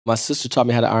My sister taught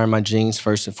me how to iron my jeans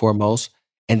first and foremost.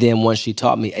 And then once she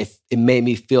taught me, it made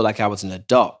me feel like I was an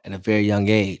adult at a very young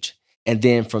age. And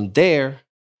then from there,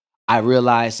 I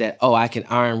realized that, oh, I can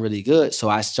iron really good. So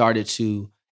I started to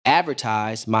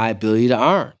advertise my ability to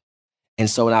iron. And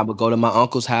so when I would go to my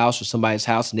uncle's house or somebody's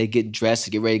house and they get dressed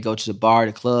to get ready to go to the bar,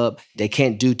 the club, they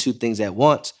can't do two things at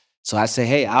once. So I say,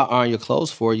 hey, I'll iron your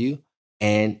clothes for you.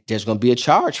 And there's going to be a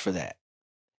charge for that.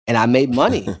 And I made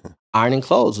money ironing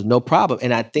clothes, no problem.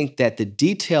 And I think that the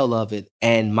detail of it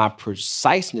and my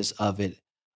preciseness of it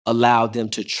allowed them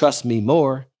to trust me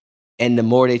more. And the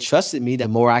more they trusted me, the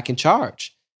more I can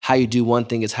charge. How you do one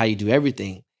thing is how you do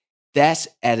everything. That's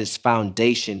at its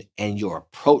foundation and your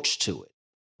approach to it,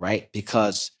 right?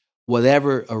 Because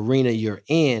whatever arena you're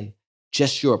in,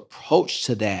 just your approach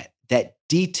to that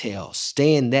detail,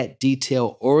 staying that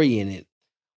detail oriented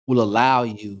will allow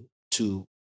you to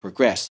progress.